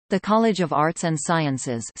The College of Arts and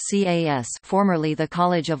Sciences (CAS), formerly the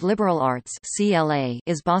College of Liberal Arts (CLA),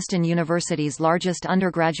 is Boston University's largest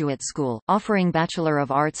undergraduate school, offering Bachelor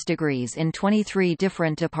of Arts degrees in 23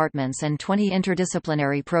 different departments and 20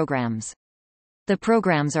 interdisciplinary programs. The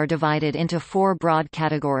programs are divided into 4 broad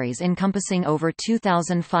categories encompassing over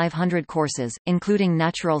 2,500 courses, including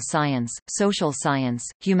natural science, social science,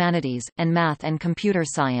 humanities, and math and computer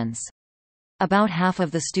science. About half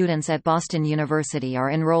of the students at Boston University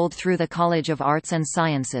are enrolled through the College of Arts and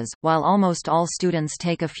Sciences, while almost all students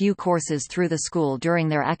take a few courses through the school during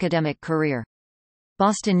their academic career.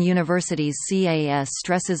 Boston University's CAS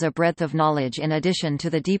stresses a breadth of knowledge in addition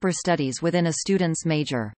to the deeper studies within a student's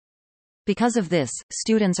major. Because of this,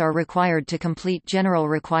 students are required to complete general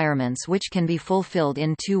requirements which can be fulfilled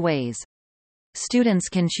in 2 ways. Students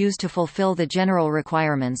can choose to fulfill the general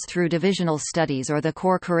requirements through divisional studies or the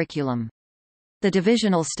core curriculum. The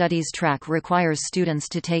divisional studies track requires students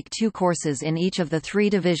to take 2 courses in each of the 3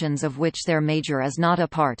 divisions of which their major is not a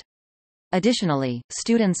part. Additionally,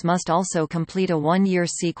 students must also complete a 1-year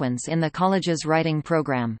sequence in the college's writing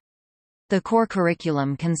program. The core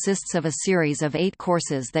curriculum consists of a series of 8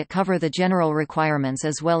 courses that cover the general requirements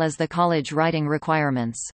as well as the college writing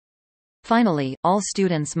requirements. Finally, all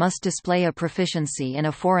students must display a proficiency in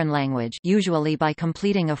a foreign language, usually by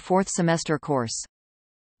completing a 4th semester course.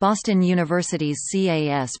 Boston University's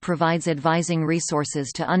CAS provides advising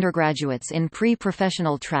resources to undergraduates in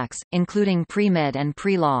pre-professional tracks, including pre-med and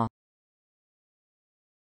pre-law.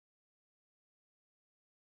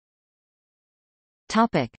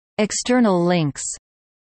 Topic: External links.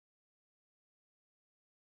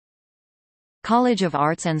 College of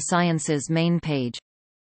Arts and Sciences main page.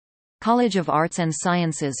 College of Arts and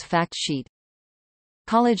Sciences fact sheet.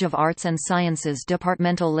 College of Arts and Sciences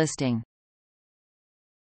departmental listing.